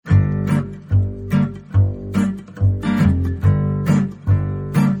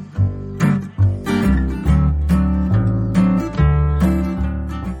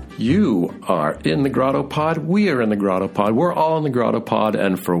are in the GrottoPod. We are in the GrottoPod. We're all in the GrottoPod,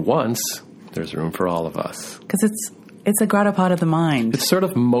 and for once, there's room for all of us. Because it's a GrottoPod of the mind. It's sort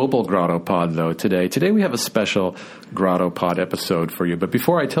of mobile GrottoPod, though, today. Today we have a special GrottoPod episode for you. But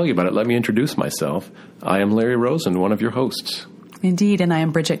before I tell you about it, let me introduce myself. I am Larry Rosen, one of your hosts. Indeed, and I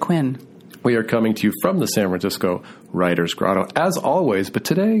am Bridget Quinn. We are coming to you from the San Francisco Writers' Grotto, as always. But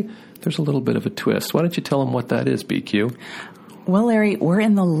today, there's a little bit of a twist. Why don't you tell them what that is, BQ? Well, Larry, we're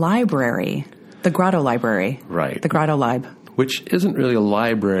in the library. The Grotto Library. Right. The Grotto Lib. Which isn't really a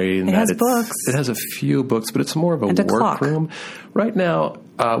library. It has books. It has a few books, but it's more of a workroom. Right now,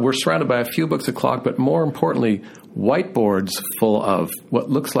 we're surrounded by a few books, a clock, but more importantly, whiteboards full of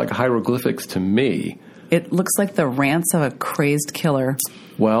what looks like hieroglyphics to me. It looks like the rants of a crazed killer.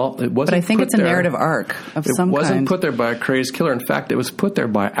 Well, it wasn't. But I think it's a narrative arc of some kind. It wasn't put there by a crazed killer. In fact, it was put there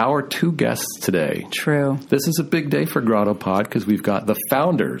by our two guests today. True. This is a big day for GrottoPod because we've got the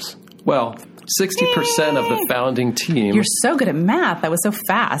founders. Well, 60% of the founding team. You're so good at math. That was so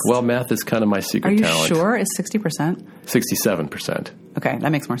fast. Well, math is kind of my secret talent. Are you sure? Is 60%? 67%. Okay,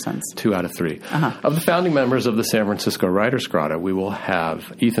 that makes more sense. 2 out of 3. Uh-huh. Of the founding members of the San Francisco Writers' Grotto, we will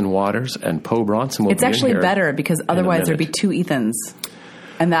have Ethan Waters and Poe Bronson. It's actually better because otherwise there'd be 2 Ethans.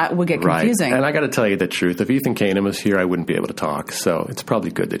 And that would get confusing. Right. And I got to tell you the truth. If Ethan Kanan was here, I wouldn't be able to talk. So it's probably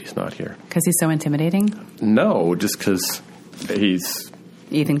good that he's not here. Because he's so intimidating? No, just because he's...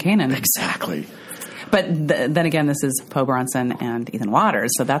 Ethan Kanan. Exactly. But then again, this is Poe Bronson and Ethan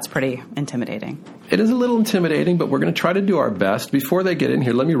Waters, so that's pretty intimidating. It is a little intimidating, but we're going to try to do our best. Before they get in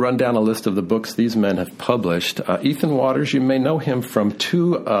here, let me run down a list of the books these men have published. Ethan Waters, you may know him from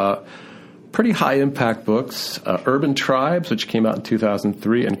 2 pretty high-impact books, Urban Tribes, which came out in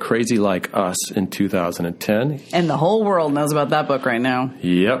 2003, and Crazy Like Us in 2010. And the whole world knows about that book right now.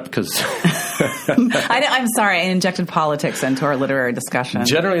 Yep, because... I'm sorry, I injected politics into our literary discussion.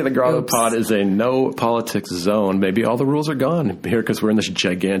 Generally, the GrottoPod is a no-politics zone. Maybe all the rules are gone here because we're in this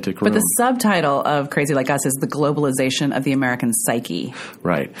gigantic room. But the subtitle of Crazy Like Us is The Globalization of the American Psyche.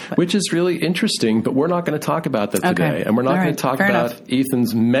 Right, which is really interesting, but we're not going to talk about that today. Okay. And we're not going to talk about enough.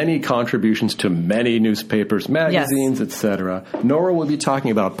 Ethan's many contributions to many newspapers, magazines, etc. Nor will we be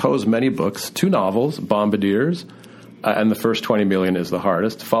talking about Poe's many books, 2 novels, Bombardiers, and the first 20 million is the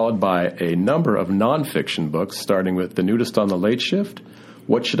hardest, followed by a number of nonfiction books, starting with The Nudist on the Late Shift,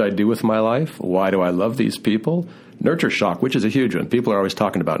 What Should I Do with My Life, Why Do I Love These People, Nurture Shock, which is a huge one. People are always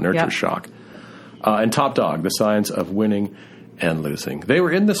talking about Nurture Shock, and Top Dog, The Science of Winning and Losing. They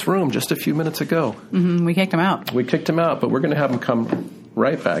were in this room just a few minutes ago. Mm-hmm. We kicked them out. But we're going to have them come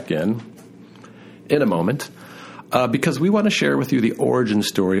right back in a moment, because we want to share with you the origin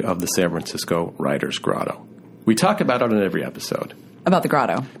story of the San Francisco Writers' Grotto. We talk about it in every episode. About the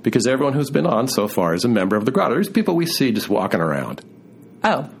Grotto. Because everyone who's been on so far is a member of the Grotto. There's people we see just walking around.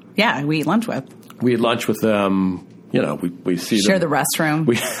 Oh, yeah, we eat lunch with. We eat lunch with them. You know, we see share them. The restroom.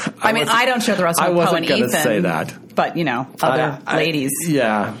 I don't share the restroom with Poe and Ethan. I wasn't going to say that. But, other ladies.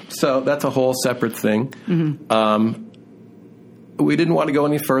 Yeah, so that's a whole separate thing. Mm-hmm. We didn't want to go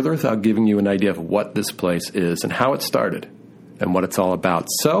any further without giving you an idea of what this place is and how it started and what it's all about.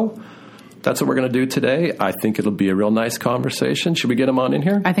 So that's what we're going to do today. I think it'll be a real nice conversation. Should we get them on in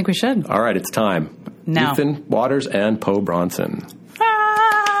here? I think we should. All right, it's time. Now. Ethan Waters and Poe Bronson. Ah!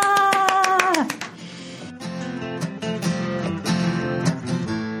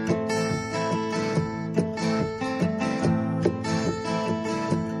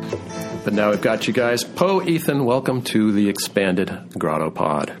 But now we've got you guys. Poe, Ethan, welcome to the expanded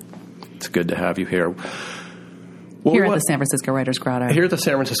GrottoPod. It's good to have you here. Here at the San Francisco Writers' Grotto. Here at the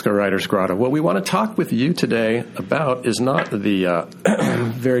San Francisco Writers' Grotto. What we want to talk with you today about is not the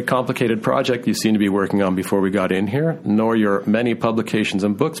very complicated project you seem to be working on before we got in here, nor your many publications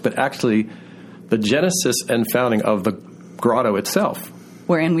and books, but actually the genesis and founding of the Grotto itself.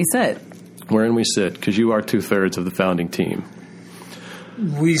 Wherein we sit. Wherein we sit, because you are 2/3 of the founding team.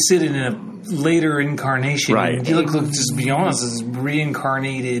 We sit in a later incarnation. Right. Look, just to be honest, it's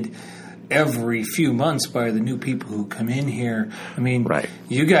reincarnated every few months by the new people who come in here. I mean,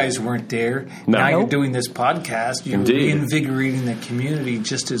 You guys weren't there. No. Now you're doing this podcast. You're Indeed. reinvigorating the community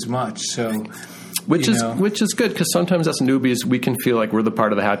just as much. So, which is good, because sometimes as newbies we can feel like we're the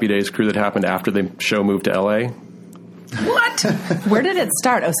part of the Happy Days crew that happened after the show moved to L.A. What? Where did it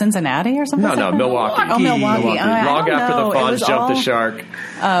start? Oh, Cincinnati or something? No, Milwaukee. Oh, Milwaukee. Long after the Fonz jumped the shark.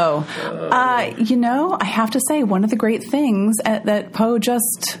 Oh. I have to say, one of the great things that Poe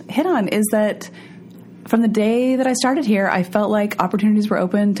just hit on is that from the day that I started here, I felt like opportunities were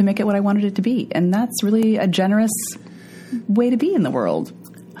open to make it what I wanted it to be. And that's really a generous way to be in the world.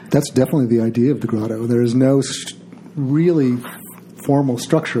 That's definitely the idea of the Grotto. There is no really formal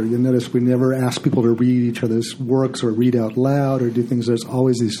structure. You'll notice we never ask people to read each other's works or read out loud or do things. There's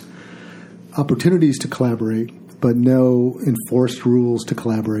always these opportunities to collaborate, but no enforced rules to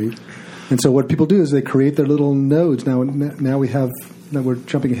collaborate. And so what people do is they create their little nodes. Now we have, now we're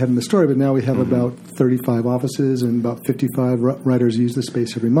jumping ahead in the story, but now we have about 35 offices and about 55 writers use the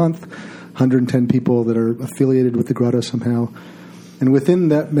space every month, 110 people that are affiliated with the Grotto somehow. And within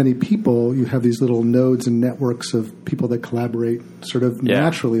that many people, you have these little nodes and networks of people that collaborate sort of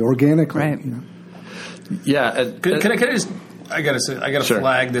naturally, organically. Right. You know? Yeah. Can I just... I gotta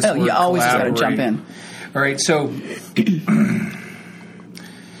flag this. You always just gotta jump in. All right, so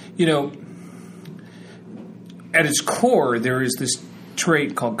at its core, there is this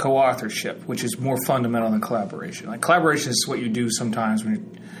trait called co-authorship, which is more fundamental than collaboration. Like collaboration is what you do sometimes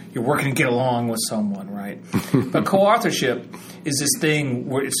when you're working to get along with someone, right? But co-authorship is this thing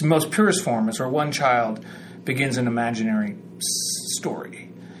where it's the most purest form. It's where one child begins an imaginary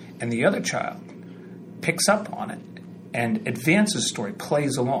story, and the other child picks up on it and advances the story,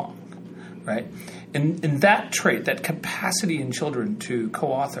 plays along, right? And that trait, that capacity in children to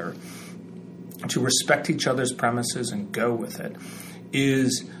co-author, to respect each other's premises and go with it,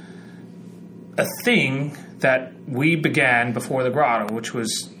 is a thing that we began before the Grotto, which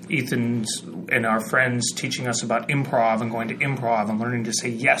was Ethan's and our friends teaching us about improv and going to improv and learning to say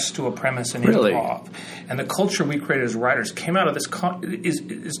yes to a premise in improv. And the culture we created as writers came out of this,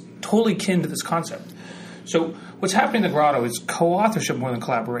 is totally kin to this concept. So what's happening in the Grotto is co-authorship more than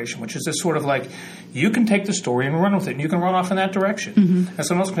collaboration, which is this sort of like you can take the story and run with it, and you can run off in that direction. Mm-hmm. And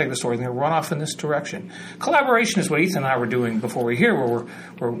someone else can take the story and they run off in this direction. Collaboration is what Ethan and I were doing before we were here, where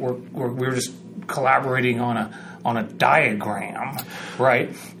we're just collaborating on a diagram, right?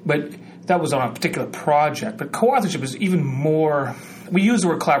 But that was on a particular project. But co-authorship is even more. We use the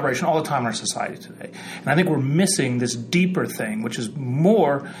word collaboration all the time in our society today. And I think we're missing this deeper thing, which is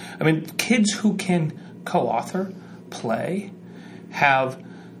more. I mean, kids who can co-author, play, have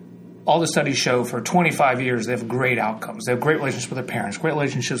all the studies show for 25 years they have great outcomes. They have great relationships with their parents, great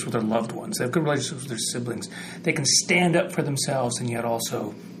relationships with their loved ones. They have good relationships with their siblings. They can stand up for themselves and yet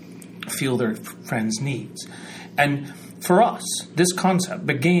also feel their friends' needs. And for us, this concept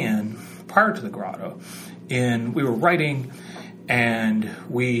began prior to the Grotto. We were writing, and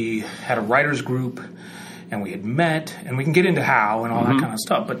we had a writers group, and we had met, and we can get into how and all that kind of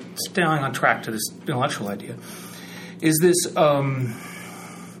stuff, but staying on track to this intellectual idea, is this, what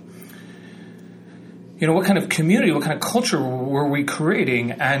kind of community, what kind of culture were we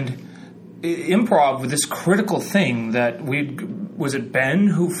creating? And improv with this critical thing that was it Ben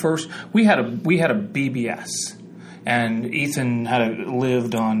who first, we had a BBS. And Ethan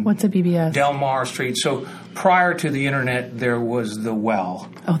lived on what's a BBS? Delmar Street. So prior to the internet, there was the Well.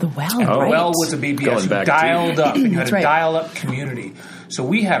 Oh, the Well. And the Well was a BBS. You dialed up, and you had a dial-up community. So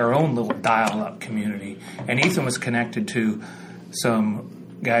we had our own little dial-up community. And Ethan was connected to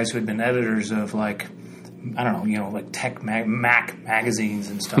some guys who had been editors of like Tech Mac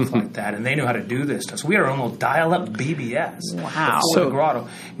magazines and stuff like that. And they knew how to do this stuff. So we had our own little dial-up BBS. Wow. Before the Grotto.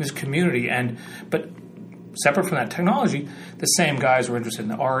 It was community. But separate from that technology, the same guys were interested in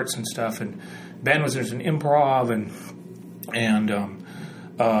the arts and stuff, and Ben was interested in improv, and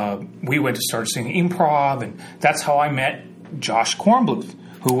we went to start singing improv, and that's how I met Josh Kornbluth,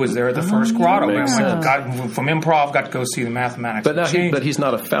 who was there at the first Grotto. And from improv, got to go see the mathematics. But he's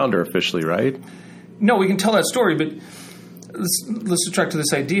not a founder officially, right? No, we can tell that story, but let's attract to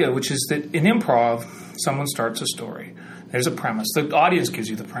this idea, which is that in improv, someone starts a story. There's a premise. The audience gives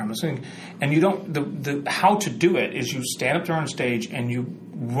you the premise, and you don't. The how to do it is you stand up there on stage and you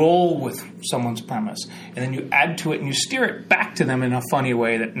roll with someone's premise, and then you add to it and you steer it back to them in a funny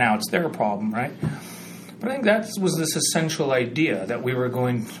way that now it's their problem, right? But I think that was this essential idea that we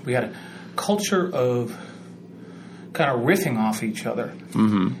had a culture of kind of riffing off each other,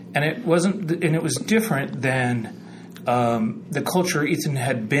 and it was different than the culture Ethan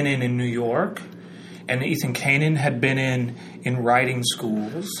had been in New York. And Ethan Kanan had been in writing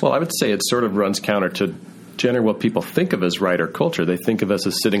schools. Well, I would say it sort of runs counter to generally what people think of as writer culture. They think of us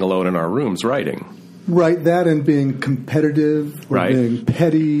as sitting alone in our rooms writing. Right, that and being competitive or being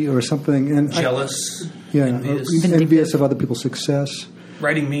petty or something. And jealous. Envious of other people's success.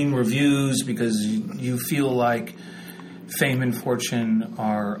 Writing mean reviews because you feel like fame and fortune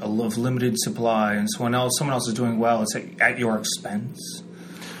are of limited supply, and someone else is doing well, it's at your expense.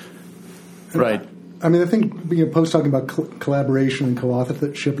 Right. I mean, I think Poe's talking about collaboration and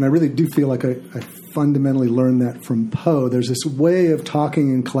co-authorship, and I really do feel like I fundamentally learned that from Poe. There's this way of talking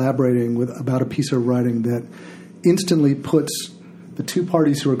and collaborating about a piece of writing that instantly puts the two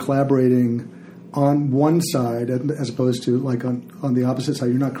parties who are collaborating on one side as opposed to like on the opposite side.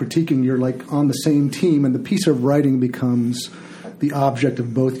 You're not critiquing. You're like on the same team, and the piece of writing becomes the object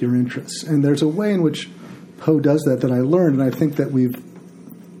of both your interests. And there's a way in which Poe does that I learned, and I think that we've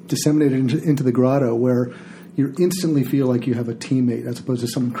disseminated into the Grotto, where you instantly feel like you have a teammate as opposed to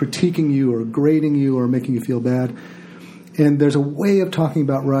someone critiquing you or grading you or making you feel bad. And there's a way of talking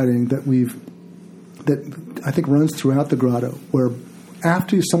about writing that I think runs throughout the Grotto, where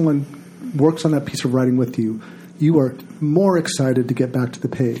after someone works on that piece of writing with you, you are more excited to get back to the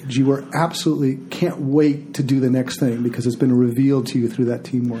page. You are absolutely can't wait to do the next thing because it's been revealed to you through that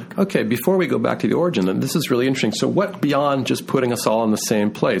teamwork. Okay, before we go back to the origin, then, this is really interesting. So what beyond just putting us all in the same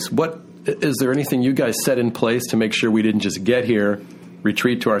place? Is there anything you guys set in place to make sure we didn't just get here,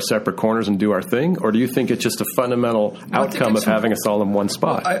 retreat to our separate corners and do our thing? Or do you think it's just a fundamental outcome of having us all in one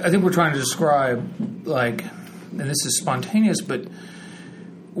spot? Well, I think we're trying to describe, like, and this is spontaneous, but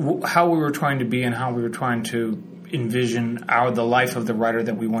how we were trying to be and how we were trying to envision the life of the writer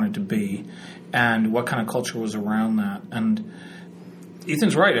that we wanted to be, and what kind of culture was around that. And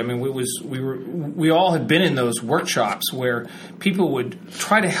Ethan's right. I mean, we all had been in those workshops where people would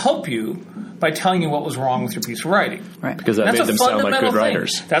try to help you by telling you what was wrong with your piece of writing. Right. Because that made them sound like good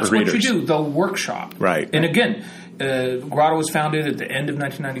writers. That's what readers. you do, the workshop. Right. And again, Grotto was founded at the end of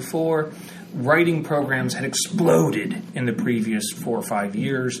 1994. Writing programs had exploded in the previous 4 or 5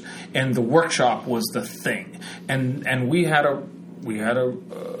 years, and the workshop was the thing. And we had a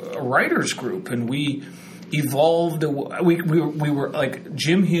writers group, and we evolved. We were like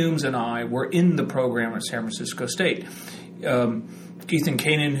Jim Humes and I were in the program at San Francisco State. Ethan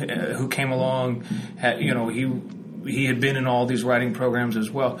Kanan, who came along, he had been in all these writing programs as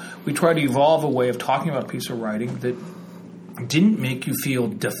well. We tried to evolve a way of talking about a piece of writing that didn't make you feel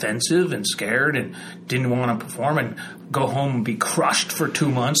defensive and scared and didn't want to perform and go home and be crushed for 2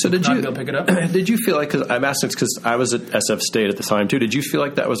 months and not be able to pick it up. Did you feel like, because I'm asking this because I was at SF State at the time too, did you feel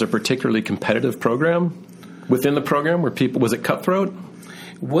like that was a particularly competitive program within the program where was it cutthroat?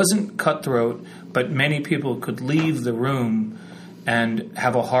 It wasn't cutthroat, but many people could leave the room and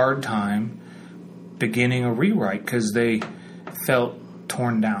have a hard time beginning a rewrite because they felt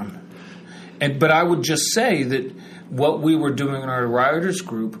torn down. But I would just say that what we were doing in our writers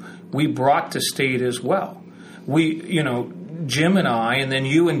group, we brought to State as well. Jim and I, and then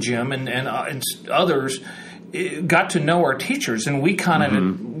you and Jim and others got to know our teachers, and we kind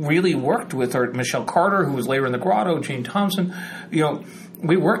of really worked with our Michelle Carter, who was later in the Grotto, Jane Thompson.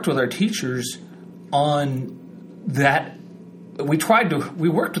 We worked with our teachers on that. We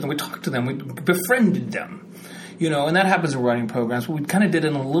worked with them, we talked to them, we befriended them. And that happens in writing programs, but we kind of did it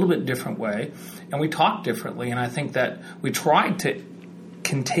in a little bit different way, and we talked differently, and I think that we tried to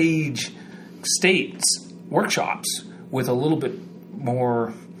contage State's workshops with a little bit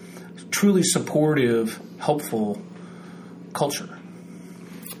more truly supportive, helpful culture.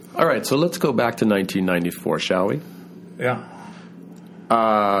 All right, so let's go back to 1994, shall we? Yeah.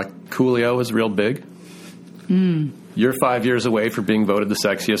 Coolio was real big. You're 5 years away from being voted the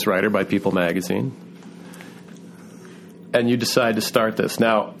sexiest writer by People magazine. And you decide to start this.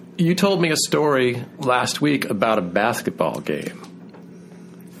 Now, you told me a story last week about a basketball game.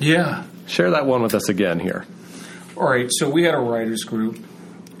 Yeah. Share that one with us again here. All right, so we had a writers group,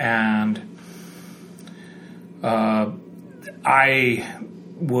 and I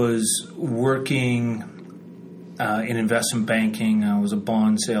was working in investment banking. I was a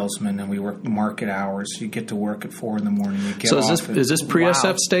bond salesman, and we worked market hours. You get to work at 4 a.m. You get off. Is this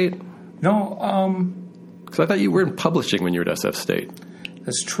pre-SF State? No. Because I thought you were in publishing when you were at SF State.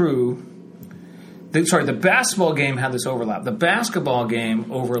 That's true. The basketball game had this overlap. The basketball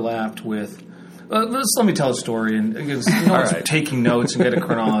game overlapped with... let me tell a story, and one's taking notes and get a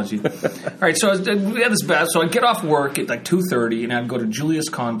chronology. All right, so we had this so I'd get off work at like 2:30, and I'd go to Julius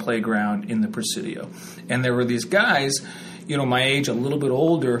Kahn Playground in the Presidio. And there were these guys, my age, a little bit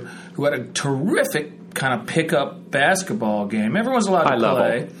older, who had a terrific kind of pickup basketball game. Everyone's allowed to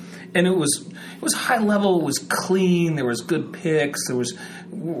play. And it was high level. It was clean. There was good picks. There was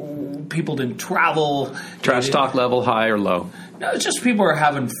people didn't travel. Trash talk level, high or low? No, it's just people are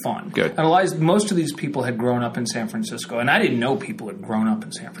having fun. Good. And most of these people had grown up in San Francisco, and I didn't know people had grown up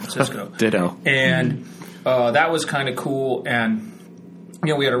in San Francisco. Ditto. And that was kind of cool. And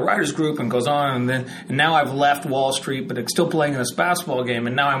we had a writers group, and goes on, and now I've left Wall Street, but still playing in this basketball game,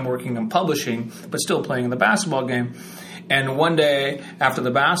 and now I'm working in publishing, but still playing in the basketball game. And one day after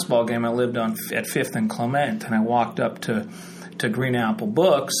the basketball game, I lived at 5th and Clement, and I walked up to Green Apple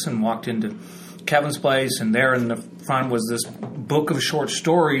Books and walked into Kevin's place, and there in the upon was this book of short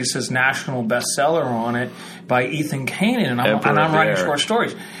stories, says national bestseller on it, by Ethan Kanan, and I'm writing short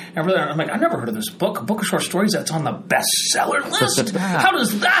stories. And I'm like, I've never heard of this book, a book of short stories that's on the bestseller list. How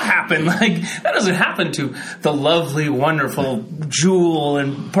does that happen? Like, that doesn't happen to the lovely, wonderful jewel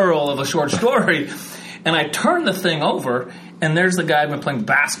and pearl of a short story. And I turned the thing over, and there's the guy I've been playing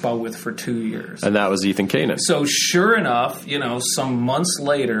basketball with for 2 years. And that was Ethan Kanan. So sure enough, some months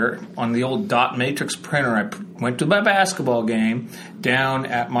later, on the old dot matrix printer, I went to my basketball game down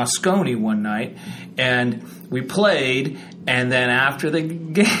at Moscone one night, and we played. And then after the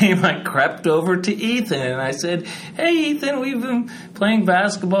game, I crept over to Ethan, and I said, hey, Ethan, we've been playing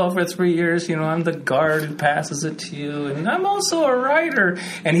basketball for 3 years. I'm the guard who passes it to you, and I'm also a writer.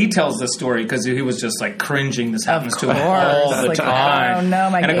 And he tells the story because he was just, like, cringing. This happens to him all the time. Oh,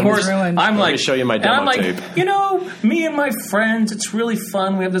 no, my game's ruined. I'm like, let me show you my demo tape. Me and my friends, it's really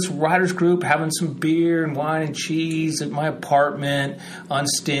fun. We have this writers group having some beer and wine and cheese at my apartment on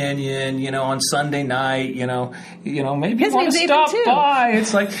Stanyon, on Sunday night, maybe want to stop by.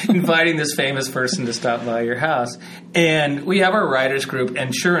 It's like inviting this famous person to stop by your house. And we have our writers group,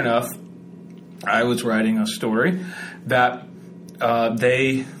 and sure enough, I was writing a story that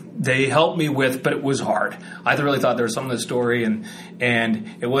they helped me with, but it was hard. I really thought there was something to the story, and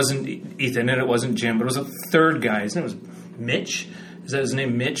it wasn't Ethan and it wasn't Jim, but it was a third guy. His name was Mitch. Is that his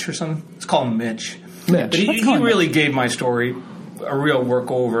name, Mitch or something? Let's call him Mitch. But he really gave my story a real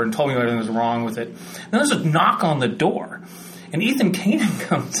work over and told me everything was wrong with it. And there's a knock on the door. And Ethan Kanan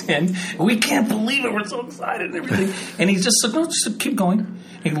comes in, and we can't believe it. We're so excited and everything. And he just said, no, just keep going.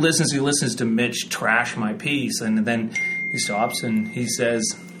 He listens to Mitch trash my piece, and then he stops and he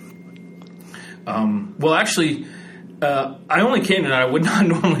says, well, actually, I only came tonight. I would not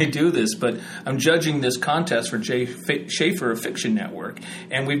normally do this, but I'm judging this contest for Jay Schaefer of Fiction Network,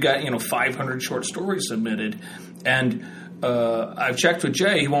 and we've got 500 short stories submitted, and I've checked with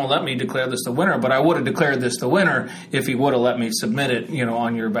Jay. He won't let me declare this the winner, but I would have declared this the winner if he would have let me submit it,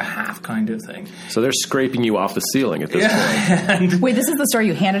 on your behalf, kind of thing. So they're scraping you off the ceiling at this point. Wait, this is the story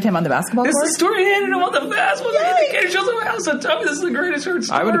you handed him on the basketball court? This is the story I handed him on the basketball court. He shows him how to tell me this is the greatest short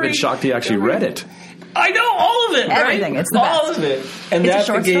story. I would have been shocked he actually read it. I know all of it. Everything. Right? It's the best. All of it. And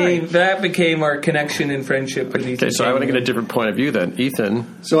that became our connection and friendship with Ethan. Okay, so I want to get a different point of view then.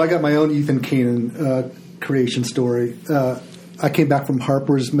 Ethan. So I got my own Ethan Kanan creation story. I came back from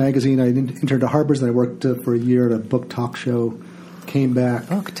Harper's Magazine. I interned at Harper's, and I worked for a year at a book talk show. Came back.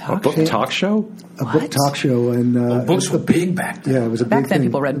 Book talk show? A book talk show. And books were big back then. Yeah, it was a back big then thing.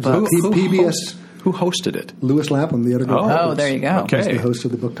 People read books. PBS. Who hosted it? Louis Lapham, the editor. Oh, there you go. Okay. He was the host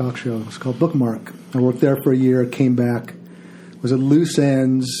of the book talk show. It was called Bookmark. I worked there for a year, came back, was at loose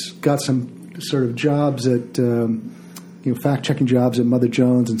ends, got some sort of jobs at, fact-checking jobs at Mother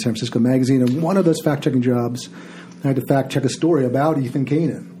Jones and San Francisco Magazine. And one of those fact-checking jobs, I had to fact-check a story about Ethan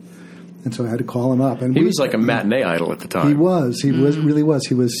Kanan. And so I had to call him up. And he was like a matinee idol at the time. He was. He really was.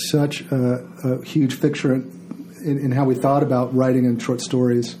 He was such a huge fixture in how we thought about writing and short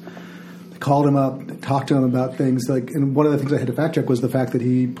stories. Called him up, talked to him about things and one of the things I had to fact check was the fact that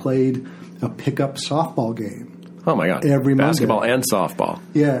he played a pickup softball game. Oh my God! Every basketball Monday. And softball.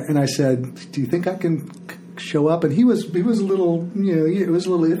 Yeah, and I said, "Do you think I can show up?" And he was a little, it was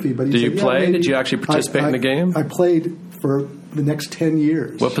a little iffy. But he did said, you play? Maybe. Did you actually participate in the game? I played for the next 10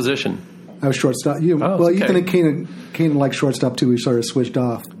 years. What position? I was shortstop. Ethan and Kanan liked shortstop too. We sort of switched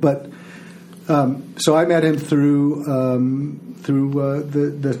off, but. So I met him through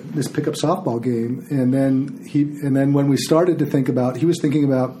this pickup softball game, and then when we started to think about, he was thinking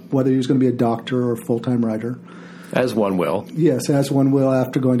about whether he was going to be a doctor or a full-time writer. As one will. Yes, as one will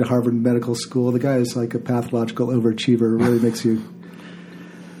after going to Harvard Medical School. The guy is like a pathological overachiever. It really makes you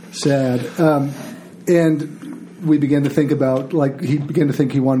sad. And we began to think about, he began to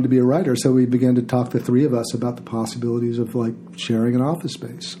think he wanted to be a writer, so we began to talk, the three of us, about the possibilities of sharing an office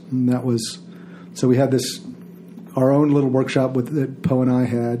space, and that was. So we had our own little workshop that Poe and I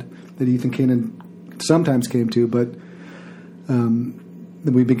had that Ethan Kanan sometimes came to, but then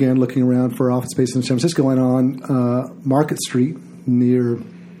we began looking around for office space in San Francisco, and on Market Street near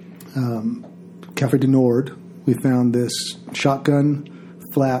Café du Nord, we found this shotgun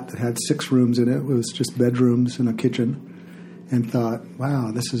flat that had 6 rooms in it. It was just bedrooms and a kitchen. And thought,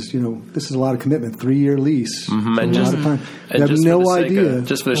 wow, this is a lot of commitment. 3-year lease, a lot of time. I have no idea.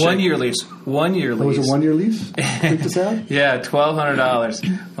 Just for the 1 year lease. 1 year lease. Oh, was it a 1 year lease? Freaked us out? Yeah,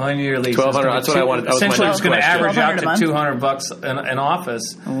 $1,200. 1 year lease. $1,200. That's what I wanted. Essentially, it's going to average out to $1,200 $200 an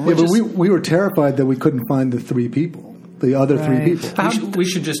office. Yeah, but we were terrified that we couldn't find the 3 people. The other 3 people. We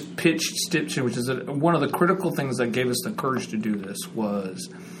should just pitch Stitcher, which is one of the critical things that gave us the courage to do this was,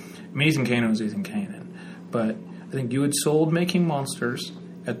 Ethan Kanan was Ethan Kanan, but I think you had sold Making Monsters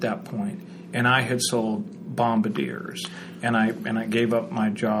at that point, and I had sold Bombardiers. And I gave up my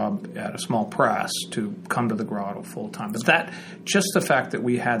job at a small press to come to the Grotto full time. But just the fact that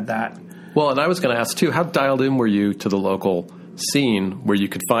we had that. Well, and I was going to ask, too, how dialed in were you to the local scene where you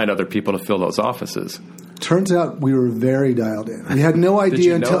could find other people to fill those offices? Turns out we were very dialed in. We had no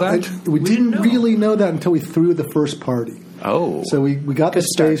idea Did you know that? We didn't really know that until we threw the first party. Oh. So we got the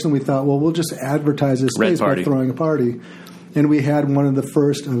space and we thought, well, we'll just advertise this space by throwing a party. And we had one of the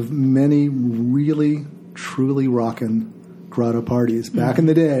first of many really, truly rockin' Grotto parties back in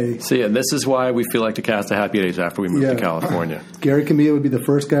the day. See, and this is why we feel like the cast of Happy Days after we moved to California. Gary Camille would be the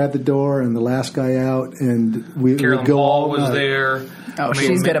first guy at the door and the last guy out, and we would go Ball all was night. there. Oh,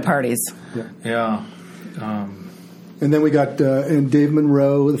 she's good at parties. Yeah. And then we got and Dave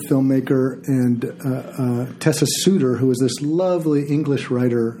Monroe, the filmmaker, and Tessa Suter, who was this lovely English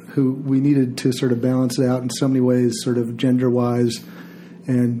writer who we needed to sort of balance it out in so many ways, sort of gender-wise,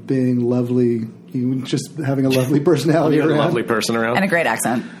 and being lovely, just having a lovely personality around. A lovely person around. And a great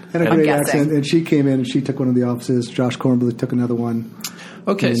accent. And a great accent. And she came in and she took one of the offices. Josh Kornbluth took another one.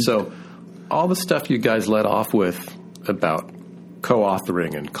 Okay, so all the stuff you guys led off with about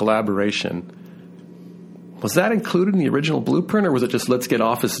co-authoring and collaboration, was that included in the original blueprint, or was it just let's get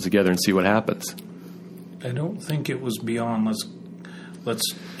offices together and see what happens? I don't think it was beyond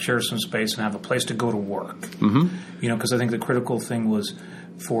let's share some space and have a place to go to work. Mm-hmm. Because I think the critical thing was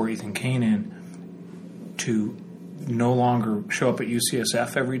for Ethan Kanan to no longer show up at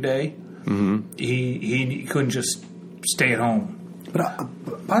UCSF every day. Mm-hmm. He couldn't just stay at home. But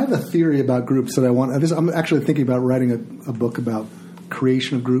I have a theory about groups that I want. I'm actually thinking about writing a book about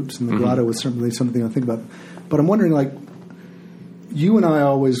creation of groups, and the Grotto was certainly something I think about. But I'm wondering, like, you and I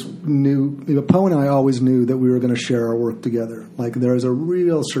always knew, Poe and I always knew that we were going to share our work together. Like, there was a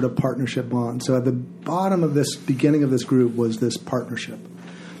real sort of partnership bond. So at the bottom of this, beginning of this group was this partnership.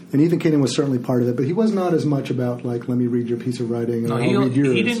 And Ethan Kanan was certainly part of it, but he was not as much about, like, let me read your piece of writing and I'll read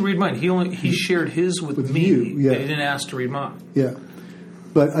yours. He didn't read mine. He shared his with me. You, yeah. He didn't ask to read mine. Yeah.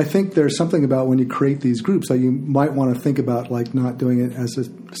 But I think there's something about when you create these groups that you might want to think about, like, not doing it as a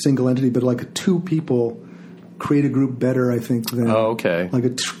single entity, but like two people create a group better, I think, than like a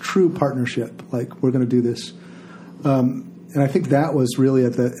true partnership. Like, we're going to do this. And I think that was really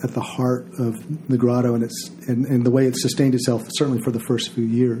at the heart of the Grotto and the way it sustained itself, certainly for the first few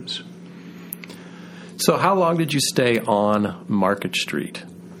years. So how long did you stay on Market Street?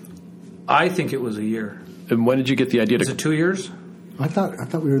 I think it was a year. And when did you get the idea Was it 2 years? I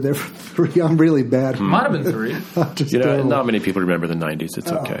thought we were there for 3. I'm really bad. Might have been 3. Not many people remember the 90s.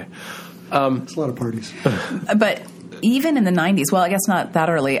 It's okay. It's a lot of parties. But even in the 90s, well, I guess not that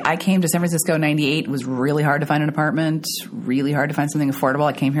early. I came to San Francisco in 98. It was really hard to find an apartment, really hard to find something affordable.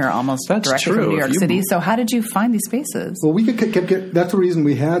 I came here almost directly from New York City. So how did you find these spaces? Well, we kept that's the reason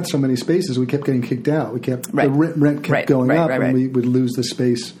we had so many spaces. We kept getting kicked out. The rent kept going up, and we would lose the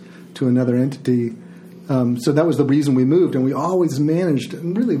space to another entity. So that was the reason we moved, and we always managed,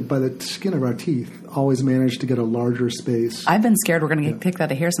 and really by the skin of our teeth, always managed to get a larger space. I've been scared we're going to get kicked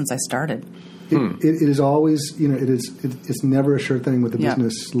out of here since I started. It is always, it's never a sure thing with a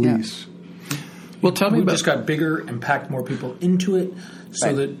business lease. Well, tell me we about... just got bigger and packed more people into it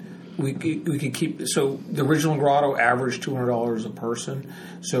so that we could keep... So the original Grotto averaged $200 a person.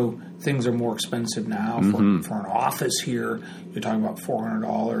 So things are more expensive now. For an office here, you're talking about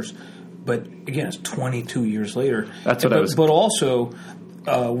 $400. But again, it's 22 years later. That's what I was... But also,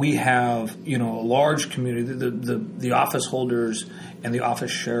 we have a large community. The office holders and the office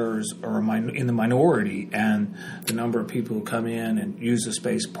sharers are in the minority, and the number of people who come in and use the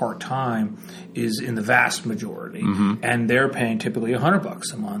space part time is in the vast majority, and they're paying typically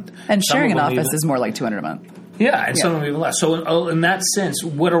 $100 a month. And sharing an office is more like $200 a month. Yeah, and some of them even less. So in that sense,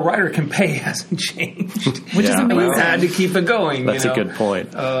 what a writer can pay hasn't changed. Which is amazing. We've had to keep it going. That's a good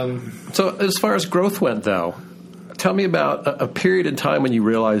point. So as far as growth went, though, tell me about a period in time when you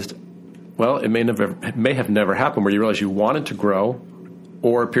realized, well, it may have never happened, where you realized you wanted to grow,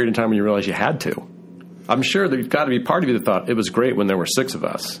 or a period in time when you realized you had to. I'm sure there's got to be part of you that thought it was great when there were 6 of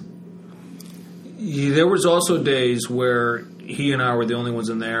us. Yeah, there was also days where he and I were the only ones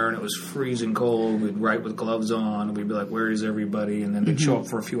in there, and it was freezing cold. We'd write with gloves on, and we'd be like, "Where is everybody?" And then they'd show up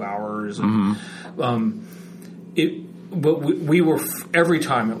for a few hours. And, but we were every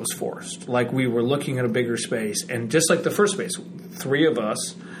time it was forced. Like, we were looking at a bigger space, and just like the first space, 3 of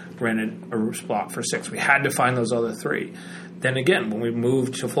us rented a spot for 6. We had to find those other 3. Then again, when we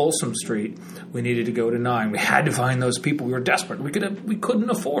moved to Folsom Street, we needed to go to 9. We had to find those people. We were desperate. We couldn't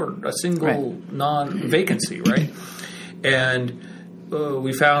afford a single non-vacancy, right? And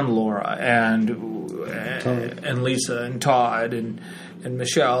we found Laura, and and Lisa and Todd and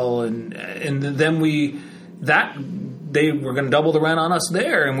Michelle and then they were going to double the rent on us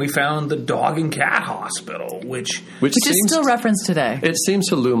there, and we found the dog and cat hospital, which is still referenced today. It seems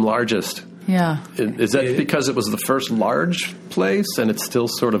to loom largest. Yeah. Is that because it was the first large place, and it's still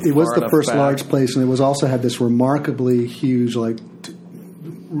sort of It was the first back? large place, and it was also had this remarkably huge,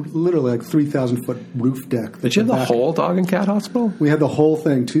 literally 3,000-foot roof deck. Did you have the whole dog and cat hospital? We had the whole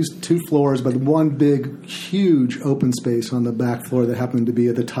thing, two floors, but one big, huge open space on the back floor that happened to be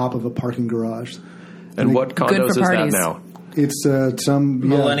at the top of a parking garage. And what condos is that now? It's some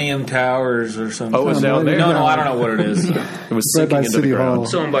Millennium Towers or something. Oh, it was down there? No, I don't know what it is. It was right sinking by into City the ground. Hall.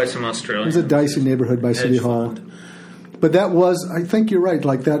 It's owned by some Australian. It was a dicey neighborhood by City Hall. But that was, I think you're right,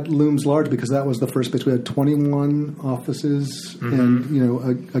 that looms large because that was the first space. We had 21 offices,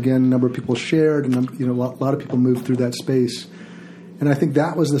 and, again, a number of people shared, and, a lot of people moved through that space. And I think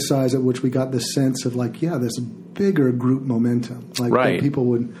that was the size at which we got this sense of, this bigger group momentum. Right. That people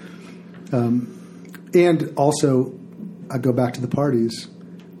would... and also, I go back to the parties.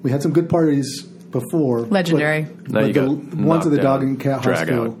 We had some good parties before. Legendary. But the ones at the dog and cat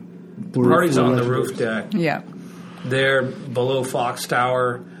hospital. Parties on the roof deck. Yeah. There below Fox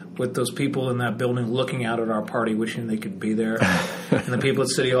Tower with those people in that building looking out at our party, wishing they could be there, and the people at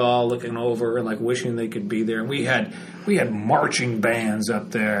City Hall looking over and wishing they could be there. And we had marching bands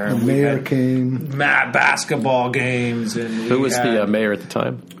up there. The mayor came. Basketball games. And who was the mayor at the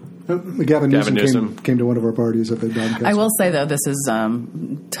time? Gavin Newsom came to one of our parties at the dog and cat. I will say though, this is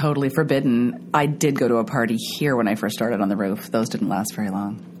totally forbidden. I did go to a party here when I first started on the roof. Those didn't last very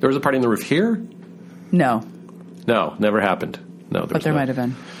long. There was a party on the roof here? No, never happened. No, but there might have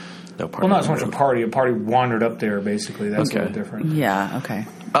been. No party. Well, not so much a party. A party wandered up there, basically. That's a little different. Yeah, okay.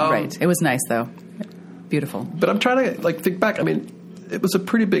 Right. It was nice, though. Beautiful. But I'm trying to think back. I mean, it was a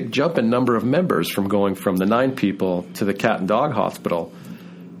pretty big jump in number of members from going from the 9 people to the cat and dog hospital.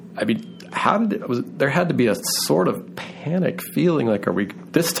 I mean, there had to be a sort of panic feeling are we,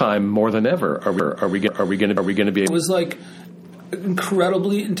 this time more than ever, are we going to be able... It was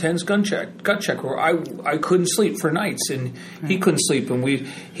incredibly intense gut check where I couldn't sleep for nights and he couldn't sleep, and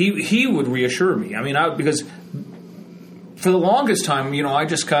he would reassure me. I mean, because for the longest time, I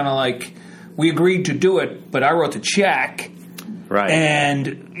just kind of we agreed to do it, but I wrote the check, right,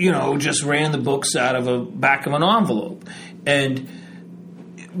 and just ran the books out of the back of an envelope,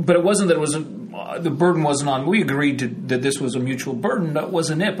 but it wasn't that it was the burden wasn't on. We agreed that this was a mutual burden. That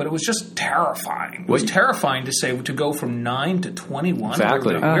wasn't it, but it was just terrifying. It was terrifying to go from 9 to 21.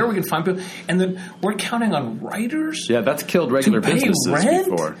 Exactly. Where we can find people, and then we're counting on writers. Yeah, that's killed regular to pay businesses rent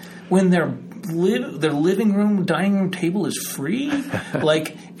before. When their living room, dining room table is free, and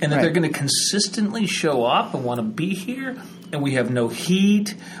that they're going to consistently show up and want to be here. And we have no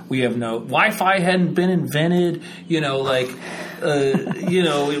heat. We have no Wi-Fi. Hadn't been invented. It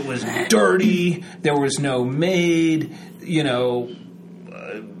was dirty. There was no maid.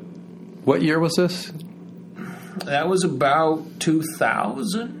 What year was this? That was about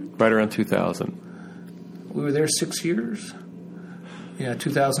 2000. Right around 2000. We were there 6 years. Yeah,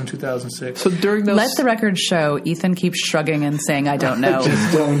 2000, 2006. So during those... Let the record show Ethan keeps shrugging and saying, I don't know.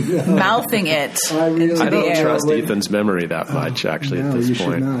 Mouthing it. I don't trust Ethan's memory that much, actually, at this point. You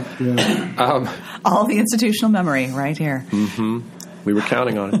should not. Yeah. All the institutional memory right here. Mm-hmm. We were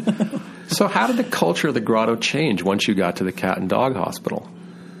counting on it. So how did the culture of the Grotto change once you got to the cat and dog hospital?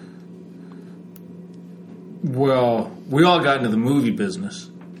 Well, we all got into the movie business.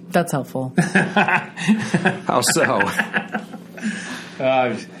 That's helpful. How so?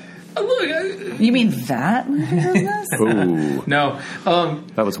 You mean that movie business? Ooh. No.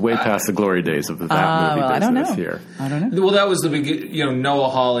 That was way past the glory days of that movie business I don't know. here. I don't know. Well, that was the beginning. Noah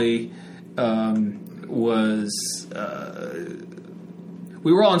Hawley was...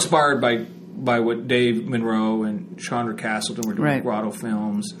 we were all inspired by what Dave Monroe and Chandra Castleton were doing with Grotto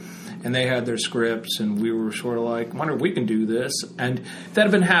Films. And they had their scripts, and we were sort of I wonder if we can do this. And that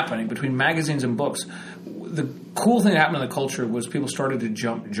had been happening between magazines and books. The cool thing that happened in the culture was people started to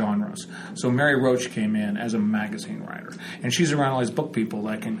jump genres. So Mary Roach came in as a magazine writer, and she's around all these book people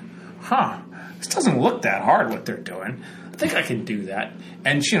this doesn't look that hard what they're doing. I think I can do that.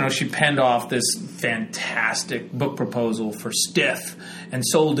 And she penned off this fantastic book proposal for Stiff and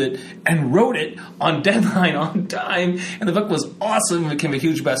sold it and wrote it on deadline, on time. And the book was awesome. It became a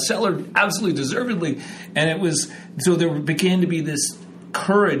huge bestseller, absolutely deservedly. And it was so there began to be this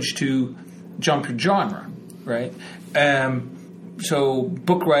courage to jump your genre, right? So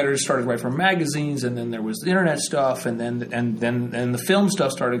book writers started to write for magazines, and then there was the internet stuff, and then the film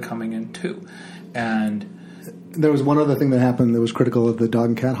stuff started coming in too. And there was one other thing that happened that was critical of the dog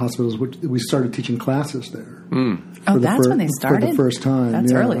and cat hospitals, which we started teaching classes there. Oh, that's when they started? For the first time.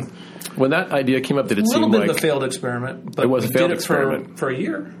 That's early. When that idea came up, did it seem like... A little bit of a failed experiment, but it was a failed did it experiment. For a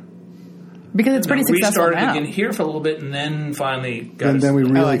year. Because it's pretty successful now. We started now. again here for a little bit, and then finally got And then we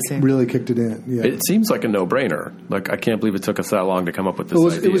really kicked it in. Yeah. It seems like a no-brainer. Like, I can't believe it took us that long to come up with this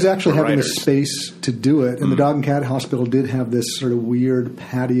idea. It was actually having writers. a space to do it. And the dog and cat hospital did have this sort of weird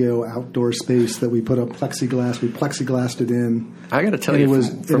patio outdoor space that we put up plexiglass. We plexiglassed it in. I got to tell you,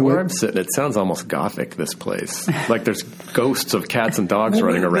 from where I'm sitting, it sounds almost gothic, this place. Like there's ghosts of cats and dogs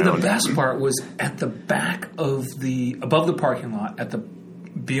running around. The best part was at the back of above the parking lot,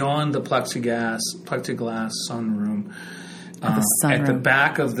 beyond the plexiglass sunroom, at the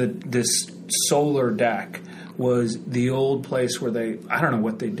back of this solar deck was the old place where I don't know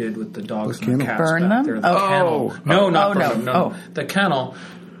what they did with the dogs and the cats burn back them? there. The kennel. No, not burn them. No. Oh. The kennel.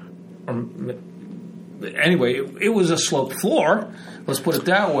 Anyway, it was a sloped floor. Let's put it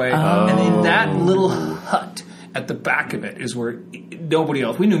that way. And in that little hut at the back of it is where nobody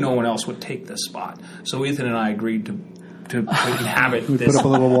else. We knew no one else would take this spot. So Ethan and I agreed to inhabit this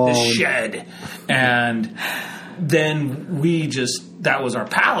shed, and then that was our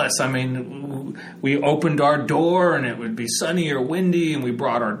palace. I mean, we opened our door and it would be sunny or windy, and we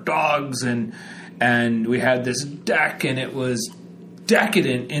brought our dogs, and we had this deck, and it was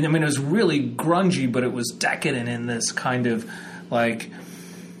decadent. And I mean, it was really grungy, but it was decadent in this kind of like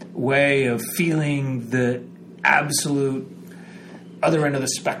way of feeling the absolute other end of the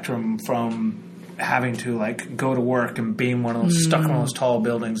spectrum from having to like go to work and being stuck in one of those tall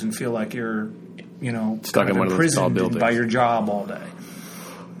buildings and feel like you're, stuck in one of those tall buildings by your job all day.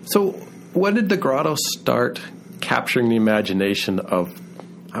 So when did the Grotto start capturing the imagination of,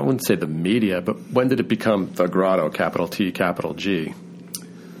 I wouldn't say the media, but when did it become the Grotto, capital T, capital G?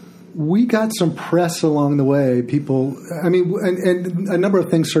 We got some press along the way. People, I mean, and a number of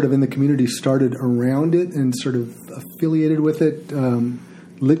things sort of in the community started around it and sort of affiliated with it.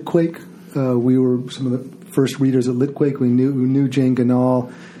 Litquake. We were some of the first readers at Litquake. We knew Jane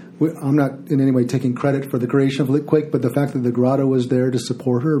Ganal. I'm not in any way taking credit for the creation of Litquake, but the fact that the Grotto was there to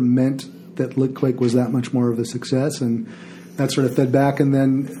support her meant that Litquake was that much more of a success, and that sort of fed back. And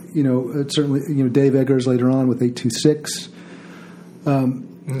then, certainly, Dave Eggers later on with 826.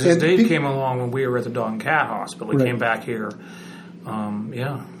 Dave came along when we were at the Dog and Cat Hospital. He came back here. He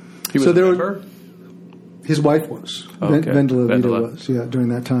was a member? His wife was. Vendela was, during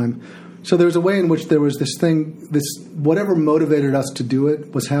that time. So there was a way in which there was this whatever motivated us to do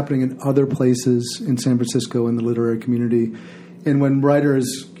it was happening in other places in San Francisco in the literary community. And when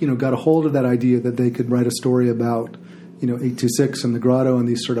writers, got a hold of that idea that they could write a story about, 826 and the Grotto and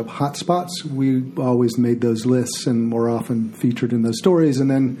these sort of hot spots, we always made those lists and were often featured in those stories.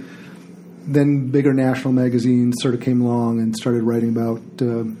 And then bigger national magazines sort of came along and started writing about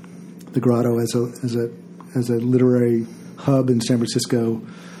the Grotto as a literary hub in San Francisco.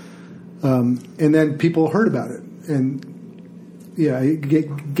 And then people heard about it, and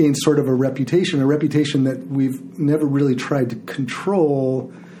it gained sort of a reputation that we've never really tried to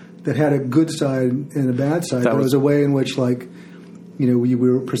control, that had a good side and a bad side. There was a way in which, we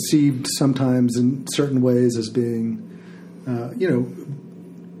were perceived sometimes in certain ways as being,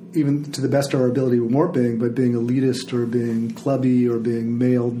 even to the best of our ability, we weren't being elitist or being clubby or being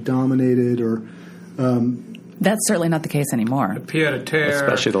male-dominated or... That's certainly not the case anymore. The pied-à-terre.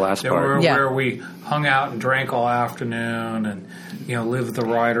 Especially the last part. Where we hung out and drank all afternoon and, lived the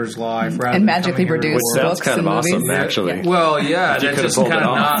writer's life. Rather and magically produced books. Which sounds kind of awesome, actually. Yeah. Well, yeah. You could have pulled it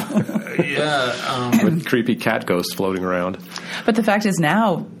off. With creepy cat ghosts floating around. But the fact is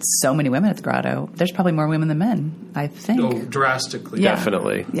now, so many women at the Grotto. There's probably more women than men, I think. Oh, drastically. Yeah.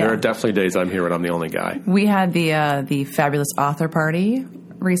 Definitely. Yeah. There are definitely days I'm here and I'm the only guy. We had the fabulous author party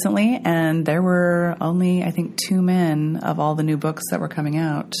recently, and there were only, I think, 2 men of all the new books that were coming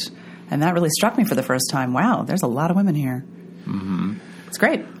out. And that really struck me for the first time. Wow, there's a lot of women here. Mm-hmm. It's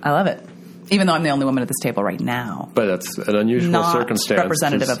great. I love it. Even though I'm the only woman at this table right now. But that's an unusual circumstance. Not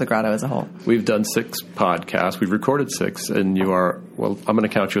representative of the Grotto as a whole. We've done 6 podcasts. We've recorded 6, and you are, well, I'm going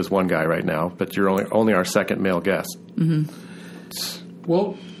to count you as one guy right now, but you're only our second male guest. Mm-hmm.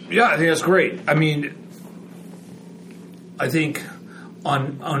 Well, yeah, I think that's great. I mean, I think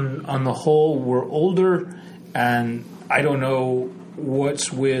on the whole, we're older, and I don't know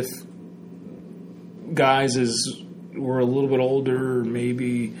what's with guys as we're a little bit older, or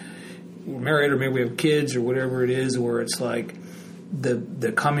maybe we're married, or maybe we have kids, or whatever it is, where it's like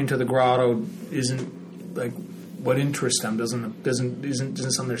the coming to the Grotto isn't like what interests them isn't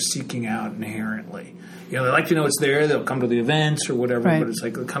something they're seeking out inherently. They like to know it's there. They'll come to the events or whatever, but it's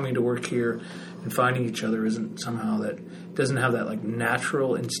like coming to work here and finding each other isn't somehow that doesn't have that like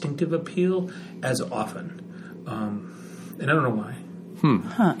natural instinctive appeal as often. And I don't know why.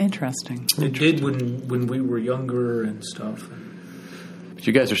 Interesting. It did when we were younger and stuff. But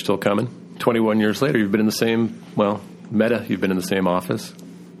you guys are still coming. 21 years later, you've been in the same, Meta, you've been in the same office,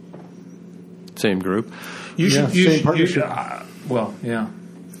 same group. Same partnership. I've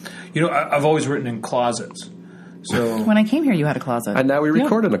always written in closets. So when I came here, you had a closet. And now we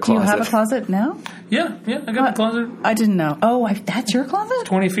record in a closet. Do you have a closet now? Yeah, I got a closet. I didn't know. Oh, that's your closet?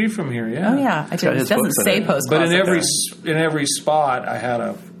 20 feet from here, yeah. Oh, yeah. I did. It doesn't say post But closet. in every spot, I had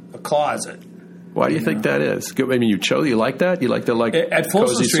a closet. Why do you think that is? I mean, you like that? You like the at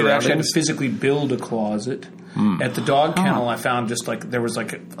Folsom Street, I actually had to surroundings? physically build a closet. At the dog kennel, I found just like there was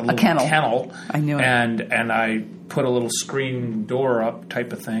like a little kennel. I knew it. And I put a little screen door up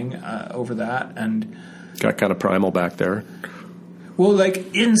type of thing over that. And got kind of primal back there. well,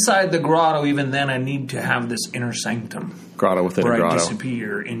 like inside the grotto, even then, I need to have this inner sanctum. Grotto within a where grotto. I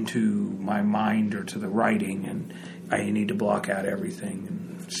disappear into my mind or to the writing, and I need to block out everything.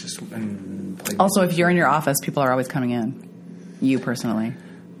 And it's just Also, if you're in your office, people are always coming in. You personally.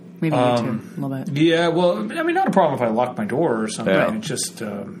 Maybe you too, a little bit. Yeah, well, I mean, not a problem if I lock my door or something. Yeah. It's just,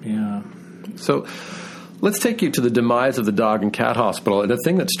 So let's take you to the demise of the dog and cat hospital. And the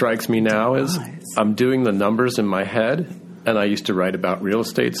thing that strikes me now is I'm doing the numbers in my head, and I used to write about real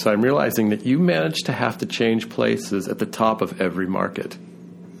estate, so I'm realizing that you managed to have to change places at the top of every market.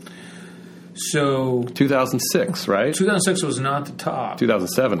 So 2006, right? 2006 was not the top.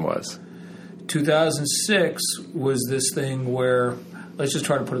 2007 was. 2006 was this thing where, let's just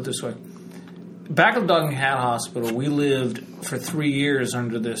try to put it this way. Back at the Dog and Cat Hospital, we lived for 3 years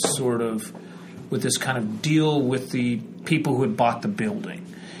under this with this kind of deal with the people who had bought the building.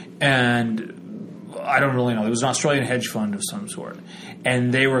 And I don't really know. It was an Australian hedge fund of some sort.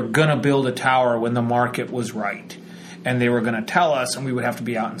 And they were going to build a tower when the market was right. And they were going to tell us, and we would have to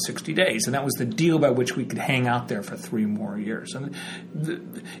be out in 60 days. And that was the deal by which we could hang out there for 3 more years. And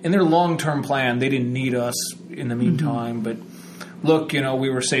in their long-term plan, they didn't need us in the meantime. But look, we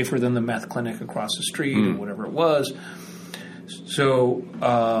were safer than the meth clinic across the street or whatever it was. So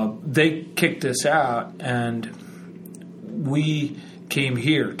they kicked us out, and we came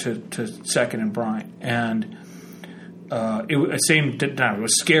here to 2nd and Bryant. And it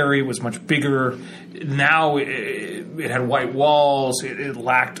was scary. It was much bigger. Now it had white walls. It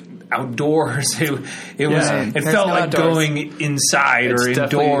lacked outdoors. It felt like outdoors. Going inside or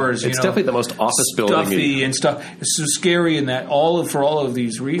indoors. It's definitely the most office building. Stuffy and stuff. It's so scary in that for all of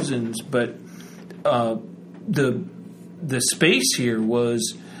these reasons. But the space here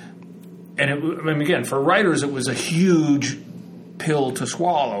was, and again, for writers, it was a huge pill to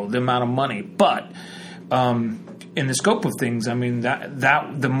swallow. The amount of money, but. In the scope of things,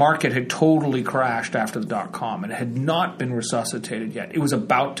 that the market had totally crashed after the .com. It had not been resuscitated yet. It was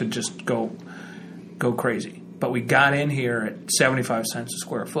about to just go crazy. But we got in here at 75 cents a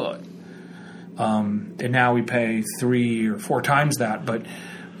square foot, and now we pay 3 or 4 times that. But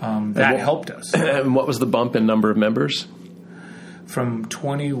that helped us. And what was the bump in number of members? From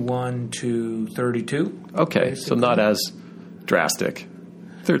 21 to 32. Okay, basically. So not as drastic.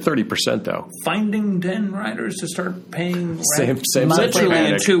 They're 30% though. Finding 10 writers to start paying rent same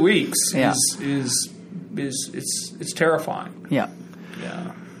literally in 2 weeks is it's terrifying. Yeah.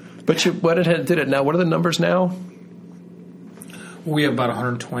 But did it now? What are the numbers now? We have about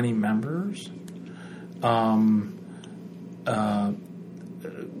 120 members. Some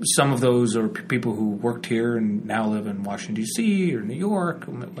of those are people who worked here and now live in Washington, D.C. or New York,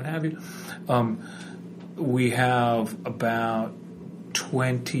 what have you. We have about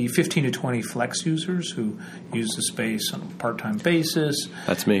 15 to 20 flex users who use the space on a part-time basis.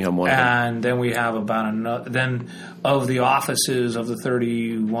 That's me. I'm one of them. And then we have then of the offices, of the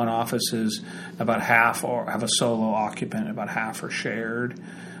 31 offices, about half have a solo occupant, about half are shared.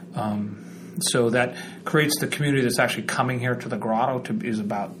 So that creates the community that's actually coming here to the Grotto is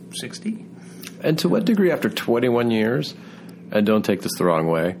about 60. And to what degree, after 21 years, and don't take this the wrong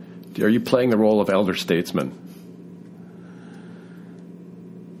way, are you playing the role of elder statesman?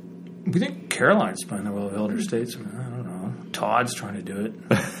 We think Caroline's playing the role of elder statesman. I don't know. Todd's trying to do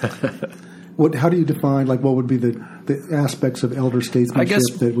it. How do you define, what would be the aspects of elder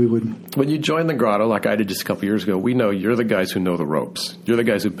statesmanship that we would... When you join the Grotto, like I did just a couple years ago, we know you're the guys who know the ropes. You're the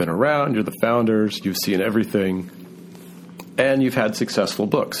guys who've been around. You're the founders. You've seen everything. And you've had successful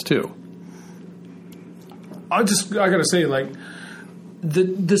books, too. I got to say,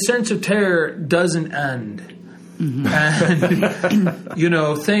 the sense of terror doesn't end. And,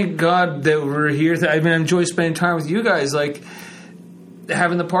 thank God that we're here. I enjoy spending time with you guys, like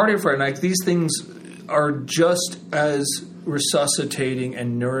having the party for it. Like these things are just as resuscitating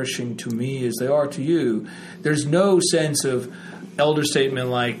and nourishing to me as they are to you. There's no sense of elder statement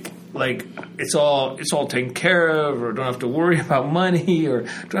like it's all taken care of, or don't have to worry about money, or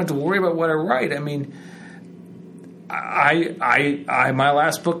don't have to worry about what I write. I mean, I my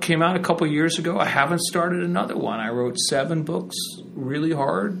last book came out a couple of years ago. I haven't started another one. I wrote 7 books really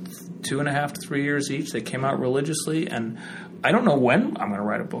hard, 2.5 to 3 years each. They came out religiously, and I don't know when I'm going to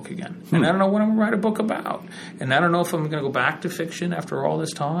write a book again. And I don't know what I'm going to write a book about. And I don't know if I'm going to go back to fiction after all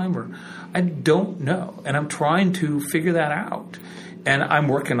this time, or I don't know. And I'm trying to figure that out. And I'm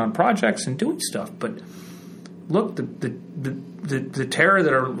working on projects and doing stuff. But look, the terror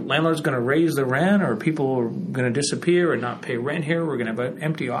that our landlord's going to raise the rent, or people are going to disappear and not pay rent here, we're going to have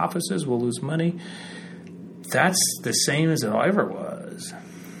empty offices, we'll lose money. That's the same as it ever was.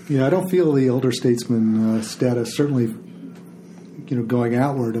 Yeah, I don't feel the elder statesman status, certainly, going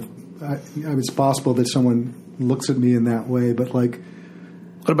outward. It's possible that someone looks at me in that way, but like,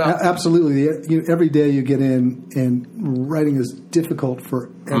 what about absolutely? Every day you get in, and writing is difficult for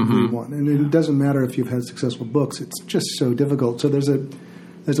everyone, and it doesn't matter if you've had successful books; it's just so difficult. So there's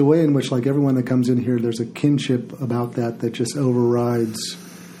a way in which, like, everyone that comes in here, there's a kinship about that just overrides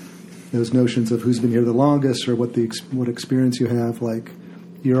those notions of who's been here the longest or what experience you have. Like,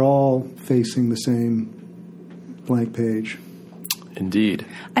 you're all facing the same blank page. Indeed.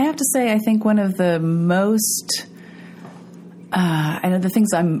 I have to say, I think one of the most, the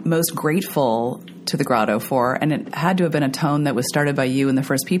things I'm most grateful to the Grotto for, and it had to have been a tone that was started by you and the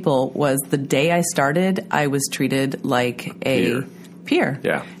first people, was the day I started, I was treated like a peer.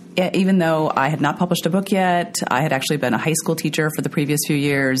 Yeah. Even though I had not published a book yet, I had actually been a high school teacher for the previous few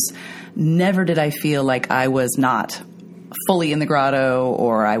years, never did I feel like I was not fully in the Grotto,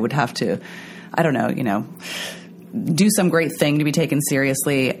 or I would have to, do some great thing to be taken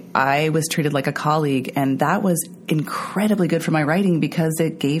seriously. I was treated like a colleague, and that was incredibly good for my writing because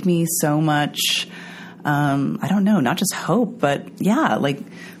it gave me so much, not just hope, but like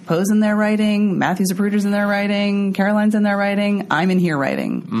Poe's in there writing, Matthew Zapruder's in there writing, Caroline's in there writing, I'm in here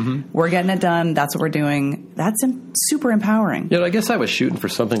writing. Mm-hmm. We're getting it done. That's what we're doing. That's super empowering. I guess I was shooting for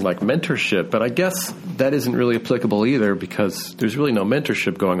something like mentorship, but I guess that isn't really applicable either because there's really no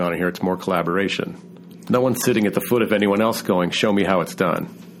mentorship going on in here. It's more collaboration. No one's sitting at the foot of anyone else going, show me how it's done.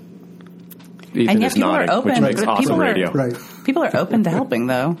 Ethan and yet is people nodding, are open. which makes awesome radio. Right. People are open to helping,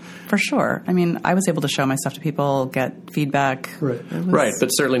 though, for sure. I mean, I was able to show my stuff to people, get feedback. Right, but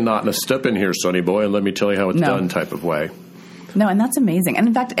certainly not in a step in here, sonny boy, and let me tell you how it's done type of way. No, and that's amazing. And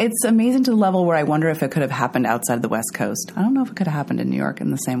in fact, it's amazing to the level where I wonder if it could have happened outside of the West Coast. I don't know if it could have happened in New York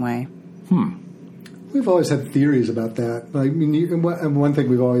in the same way. We've always had theories about that. I mean, one thing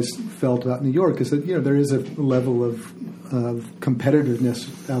we've always felt about New York is that there is a level of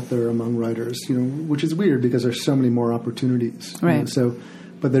competitiveness out there among writers, which is weird because there's so many more opportunities. Right.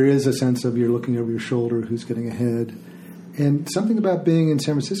 But there is a sense of you're looking over your shoulder, who's getting ahead, and something about being in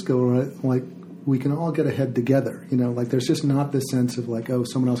San Francisco, like we can all get ahead together. Like there's just not this sense of like, oh,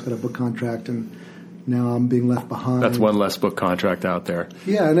 someone else got a book contract and now I'm being left behind. That's one less book contract out there.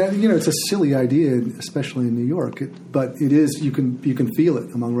 Yeah, and it's a silly idea, especially in New York. But it is. You can feel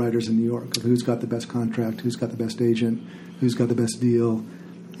it among writers in New York of who's got the best contract, who's got the best agent, who's got the best deal.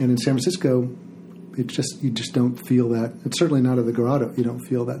 And in San Francisco, you just don't feel that. It's certainly not at the Grotto. You don't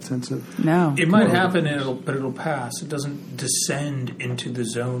feel that sense of It might happen, but it'll pass. It doesn't descend into the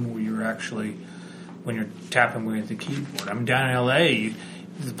zone where you're actually when you're tapping away at the keyboard. I'm down in L.A.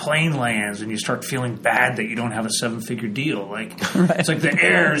 The plane lands and you start feeling bad that you don't have a 7-figure deal. It's like the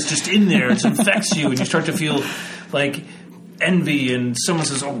air is just in there. It infects you and you start to feel like envy, and someone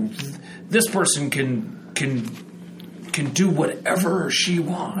says, oh, this person can do whatever she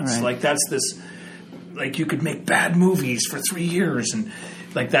wants. Right. Like that's this, like you could make bad movies for 3 years, and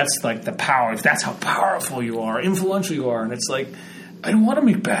like that's like the power. If that's how powerful you are, influential you are, and it's like, I don't want to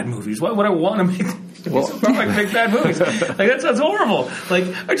make bad movies. Why would I want to make? I can make bad movies. Like that sounds horrible. Like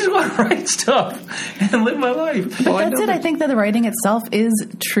I just want to write stuff and live my life. But that's it. I think that the writing itself is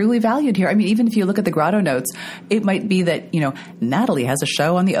truly valued here. I mean, even if you look at the Grotto notes, it might be that Natalie has a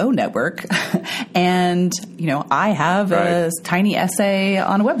show on the O Network, and I have a tiny essay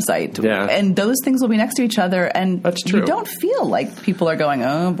on a website, and those things will be next to each other, and that's true. You don't feel like people are going,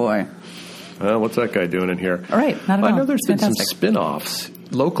 oh boy. What's that guy doing in here? All right, not at all. I know there's been some spin-offs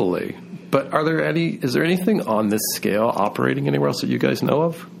locally, but is there anything on this scale operating anywhere else that you guys know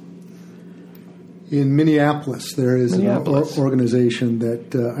of? In Minneapolis, there is an organization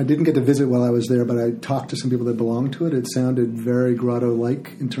that I didn't get to visit while I was there, but I talked to some people that belong to it. It sounded very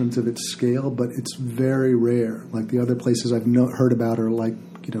Grotto-like in terms of its scale, but it's very rare. Like the other places I've heard about are like,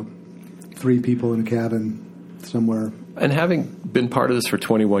 3 people in a cabin somewhere. And having been part of this for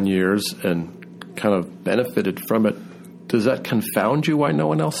 21 years and kind of benefited from it, does that confound you why no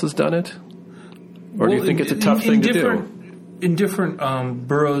one else has done it? Or do you think it's a tough thing to do? In different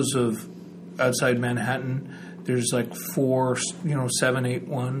boroughs of outside Manhattan, there's like 4, 7, 8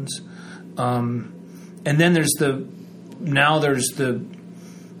 ones. And then there's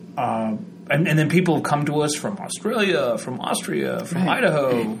and then people come to us from Australia, from Austria, from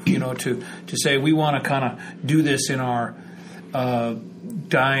Idaho, to say we want to kind of do this in our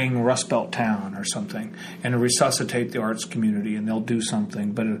dying Rust Belt town or something, and to resuscitate the arts community, and they'll do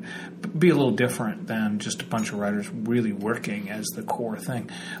something, but it'll be a little different than just a bunch of writers really working as the core thing.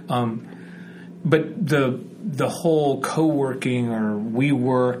 But the whole co-working or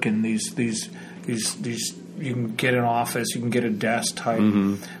WeWork and these you can get an office, you can get a desk type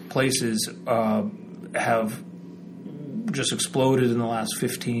places have just exploded in the last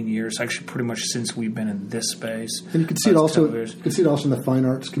 15 years. Actually, pretty much since we've been in this space. And you can see it also. You can see it also in the fine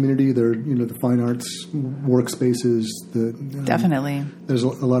arts community. There, the fine arts workspaces. Definitely. There's a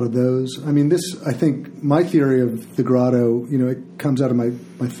lot of those. I mean, I think my theory of the Grotto, it comes out of my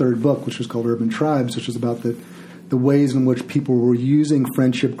third book, which was called Urban Tribes, which is about the ways in which people were using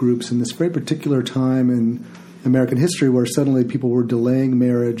friendship groups in this very particular time in American history, where suddenly people were delaying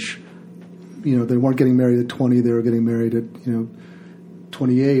marriage. They weren't getting married at 20; they were getting married at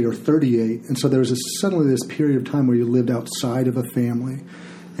 28 or 38, and so there was suddenly this period of time where you lived outside of a family,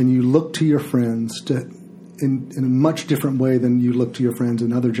 and you looked to your friends in a much different way than you looked to your friends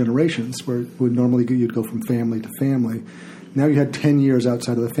in other generations, where normally you'd go from family to family. Now you had 10 years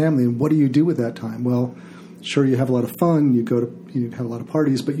outside of the family, and what do you do with that time? Well, sure, you have a lot of fun, you have a lot of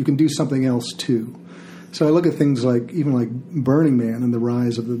parties, but you can do something else too. So I look at things like Burning Man and the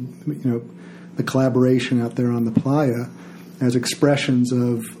rise of the collaboration out there on the playa as expressions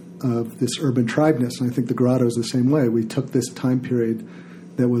of this urban tribeness. And I think the Grotto is the same way. We took this time period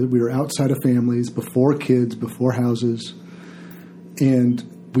that we were outside of families, before kids, before houses,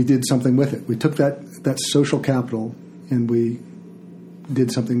 and we did something with it. We took that social capital and we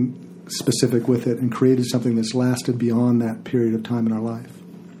did something specific with it and created something that's lasted beyond that period of time in our life.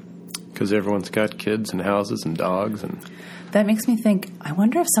 Because everyone's got kids and houses and dogs and... That makes me think, I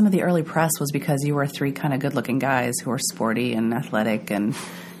wonder if some of the early press was because you were 3 kind of good-looking guys who were sporty and athletic, and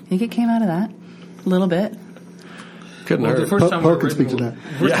I think it came out of that a little bit. Couldn't hurt. The first time Paul could speak to that.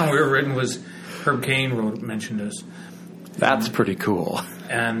 The first time we were written was Herb Cain mentioned us. That's pretty cool.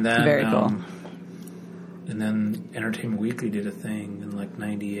 And then, very cool. And then Entertainment Weekly did a thing in like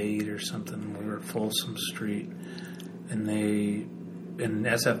 98 or something. We were at Folsom Street, and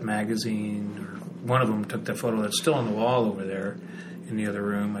SF Magazine, or one of them took that photo that's still on the wall over there in the other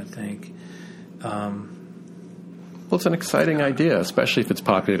room, I think. Well, it's an exciting idea, especially if it's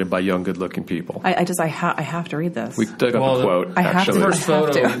populated by young, good-looking people. I have to read this. We dug up a quote.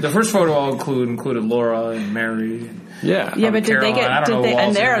 The first photo I'll included Laura and Mary. And but did Caroline. they get?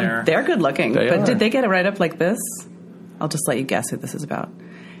 And they're good looking. But did they get it right up like this? I'll just let you guess who this is about.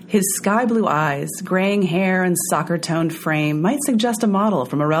 His sky blue eyes, graying hair, and soccer-toned frame might suggest a model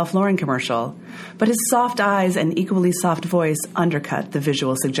from a Ralph Lauren commercial, but his soft eyes and equally soft voice undercut the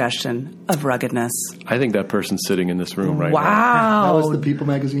visual suggestion of ruggedness. I think that person's sitting in this room right now. Wow. That was the People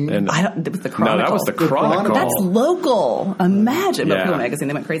magazine? And it was the Chronicle. No, that was the Chronicle. That's local. Imagine. But People magazine,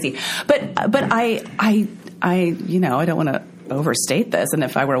 they went crazy. But I don't want to overstate this, and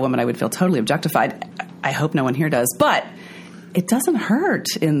if I were a woman, I would feel totally objectified. I hope no one here does. But it doesn't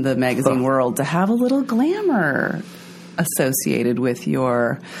hurt in the magazine world to have a little glamour associated with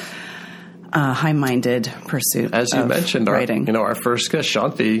your high-minded pursuit. As you mentioned, writing. Our first guest,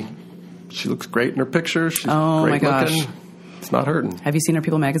 Shanti, she looks great in her pictures. She's oh great my gosh, looking. It's not hurting. Have you seen her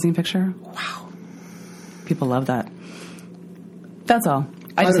People magazine picture? Wow, people love that. That's all.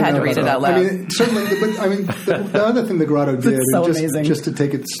 I just had to read it out loud. I mean, certainly, but the other thing the Grotto did, so amazing. Just to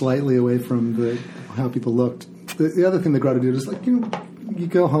take it slightly away from how people looked, the other thing the Grotto did is you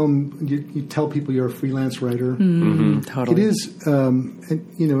go home, you tell people you're a freelance writer. Totally. It is,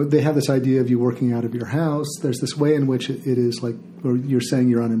 they have this idea of you working out of your house. There's this way in which it is or you're saying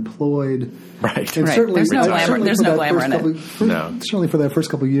you're unemployed. Right. And certainly, there's no glamour in it. Certainly for that first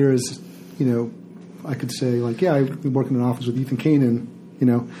couple of years, I could say I've been working in an office with Ethan Kanan,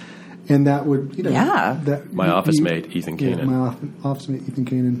 and that would, my office mate, Ethan Kanan. My office mate, Ethan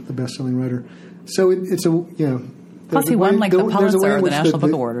Kanan, the best-selling writer. So it's Plus, he won like the Pulitzer or the National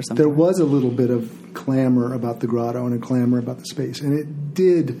Book Award or something. There was a little bit of clamor about the grotto and a clamor about the space, and it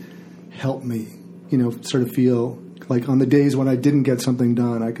did help me, sort of feel like on the days when I didn't get something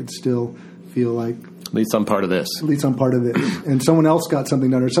done, I could still feel like at least I'm part of this. At least I'm part of this, and someone else got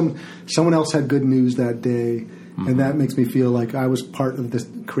something done, or someone else had good news that day, and that makes me feel like I was part of this,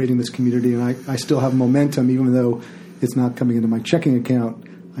 creating this community, and I still have momentum, even though it's not coming into my checking account.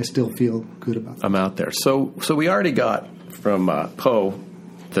 I still feel good about that. I'm out there. So we already got from Poe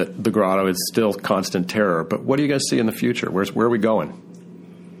that the grotto is still constant terror. But what do you guys see in the future? Where are we going?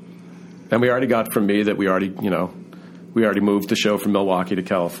 And we already got from me that we already moved the show from Milwaukee to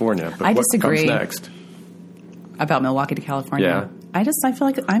California. But I disagree. What comes next? About Milwaukee to California? Yeah. I feel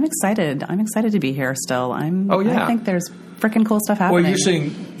like I'm excited. I'm excited to be here still. I think there's freaking cool stuff happening. Well, you're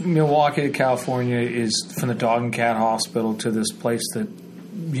saying Milwaukee to California is from the dog and cat hospital to this place that,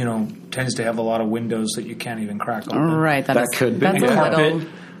 tends to have a lot of windows that you can't even crack open. Right. That could be. That's a little...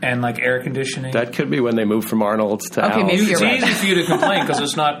 And like air conditioning. That could be when they moved from Arnold's to Al's. Maybe you're right. It's easy for you to complain because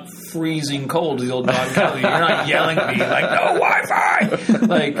it's not freezing cold. The old dog Kelly. You're not yelling at me like, no Wi-Fi.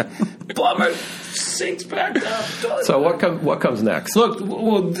 Like, plumber, sinks back up. So what comes next? Look,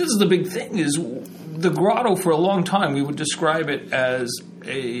 well, this is the big thing is the grotto for a long time we would describe it as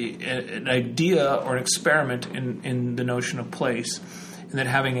an idea or an experiment in the notion of place, and that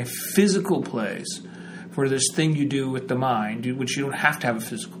having a physical place for this thing you do with the mind, which you don't have to have a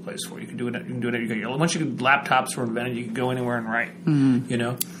physical place for. You can do it. Once laptops were invented, you could go anywhere and write.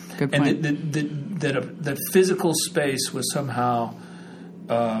 Good point. And that physical space was somehow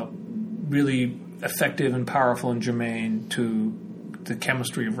really effective and powerful and germane to the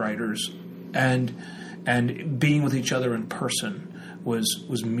chemistry of writers, and being with each other in person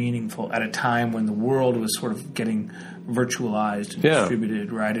was meaningful at a time when the world was sort of getting virtualized and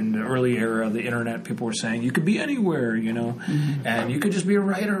distributed, right? In the early era of the internet, people were saying you could be anywhere, and you could just be a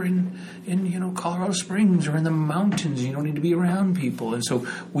writer in Colorado Springs or in the mountains. You don't need to be around people. And so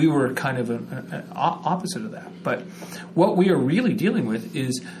we were kind of an opposite of that. But what we are really dealing with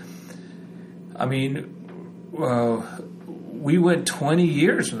is, we went 20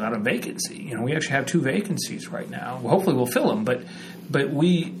 years without a vacancy. We actually have 2 vacancies right now. Well, hopefully we'll fill them, but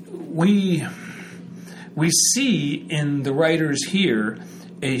we see in the writers here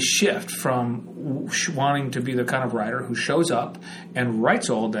a shift from wanting to be the kind of writer who shows up and writes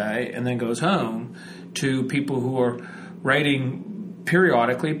all day and then goes home to people who are writing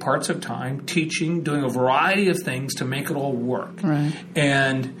periodically, parts of time, teaching, doing a variety of things to make it all work. Right.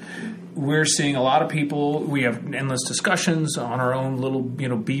 And we're seeing a lot of people. We have endless discussions on our own little,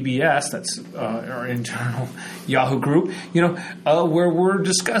 BBS. That's our internal Yahoo group. Where we're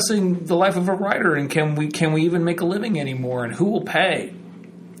discussing the life of a writer and can we even make a living anymore, and who will pay,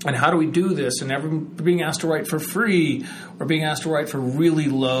 and how do we do this, and everyone being asked to write for free or being asked to write for really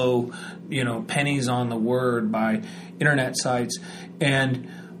low, pennies on the word by internet sites, and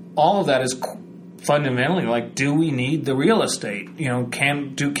all of that is fundamentally like, do we need the real estate?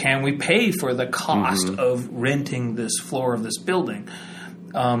 Can we pay for the cost of renting this floor of this building?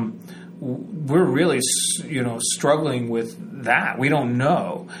 We're really, struggling with that. We don't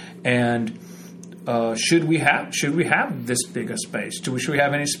know. And should we have this big a space? Should we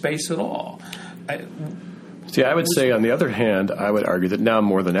have any space at all? I would say, on the other hand, I would argue that now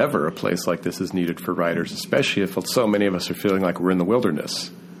more than ever, a place like this is needed for writers, especially if so many of us are feeling like we're in the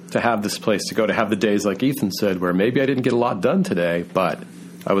wilderness. To have this place to go, to have the days like Ethan said, where maybe I didn't get a lot done today, but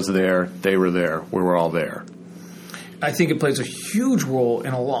I was there, they were there, we were all there. I think it plays a huge role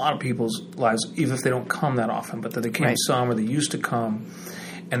in a lot of people's lives, even if they don't come that often, but that they came some or they used to come,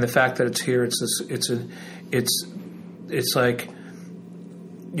 and the fact that it's here, it's like,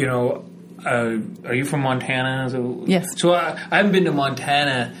 are you from Montana? Yes. So I haven't been to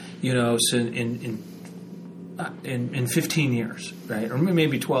Montana, since in 15 years, right? Or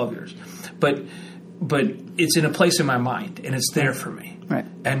maybe 12 years. But it's in a place in my mind, and it's there for me. Right.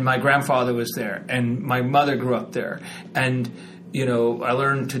 And my grandfather was there, and my mother grew up there. And, I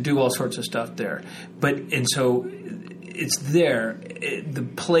learned to do all sorts of stuff there. And so it's there. The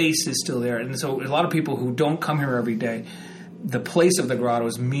place is still there. And so a lot of people who don't come here every day, the place of the grotto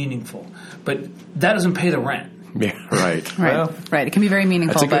is meaningful. But that doesn't pay the rent. Yeah, right. Well, right. It can be very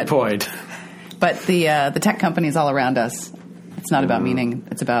meaningful. That's a good point. But the tech companies all around us, it's not about meaning.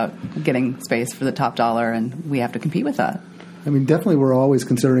 It's about getting space for the top dollar, and we have to compete with that. Definitely we're always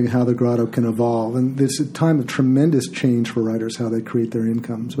considering how the grotto can evolve. And this is a time of tremendous change for writers, how they create their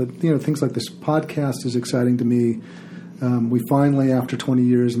incomes. But, things like this podcast is exciting to me. We finally, after 20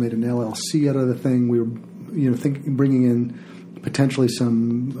 years, made an LLC out of the thing. We were, bringing in potentially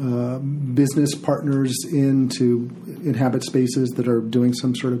some business partners in to inhabit spaces that are doing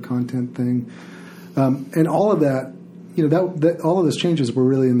some sort of content thing. And all of that, all of those changes were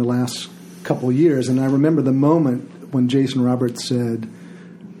really in the last couple of years. And I remember the moment when Jason Roberts said,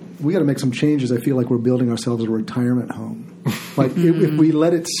 we got to make some changes. I feel like we're building ourselves a retirement home. Like if we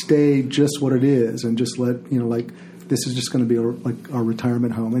let it stay just what it is and just let, this is just going to be our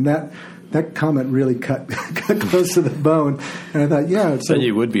retirement home. And that comment really cut close to the bone. And I thought, then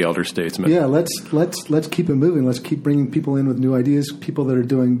you would be elder statesman. Yeah, let's keep it moving. Let's keep bringing people in with new ideas, people that are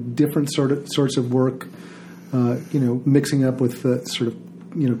doing different sorts of work, mixing up with sort of,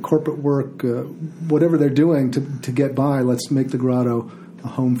 corporate work, whatever they're doing to get by. Let's make the Grotto a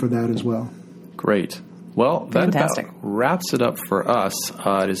home for that as well. Great. Well, that about wraps it up for us.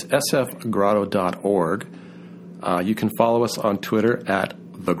 It is sfgrotto.org. You can follow us on Twitter at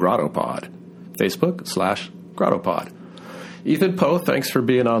the GrottoPod, Facebook/GrottoPod. Ethan Poe, thanks for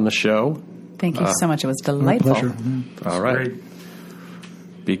being on the show. Thank you so much. It was delightful. My pleasure. All right.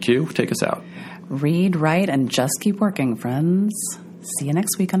 BQ, take us out. Read, write, and just keep working, friends. See you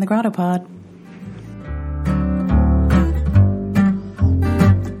next week on the GrottoPod.